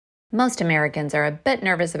Most Americans are a bit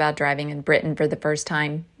nervous about driving in Britain for the first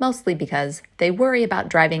time, mostly because they worry about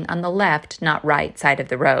driving on the left, not right side of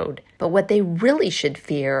the road. But what they really should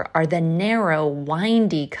fear are the narrow,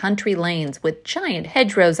 windy country lanes with giant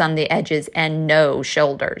hedgerows on the edges and no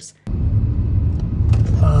shoulders.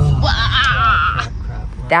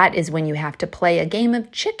 That is when you have to play a game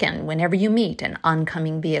of chicken whenever you meet an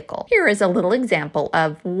oncoming vehicle. Here is a little example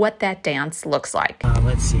of what that dance looks like.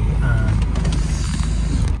 Let's see.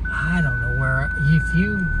 I don't know where.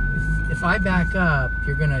 If I back up,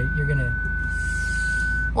 you're gonna.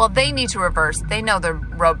 Well, they need to reverse. They know the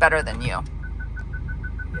road better than you.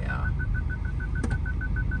 Yeah.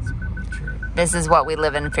 That's probably true. This is what we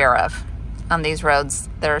live in fear of on these roads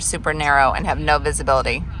that are super narrow and have no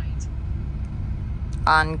visibility.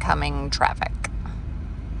 Oncoming traffic.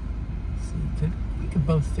 See, we could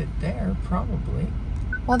both fit there, probably.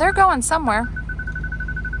 Well, they're going somewhere.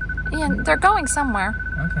 Ian, they're going somewhere.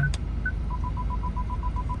 Okay.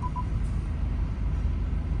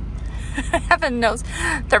 Heaven knows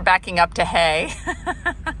they're backing up to hay.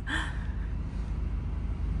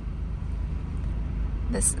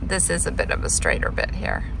 This is a bit of a straighter bit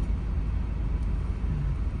here.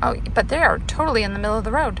 Oh, but they are totally in the middle of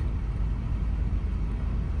the road.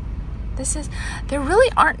 There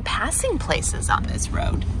really aren't passing places on this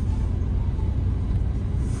road.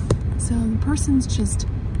 So the person's just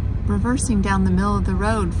reversing down the middle of the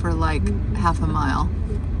road for like half a mile.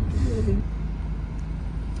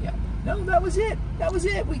 Yeah. No, that was it. That was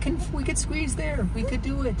it. We could squeeze there. We could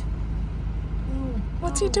do it.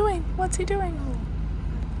 What's he doing? What's he doing?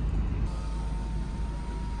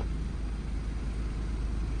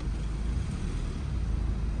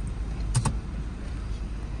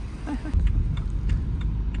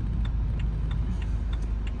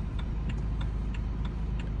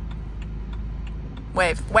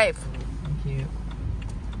 Wave, wave. Thank you.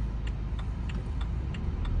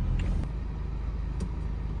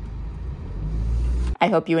 I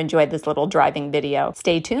hope you enjoyed this little driving video.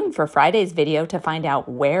 Stay tuned for Friday's video to find out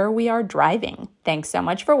where we are driving. Thanks so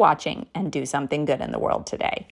much for watching, and do something good in the world today.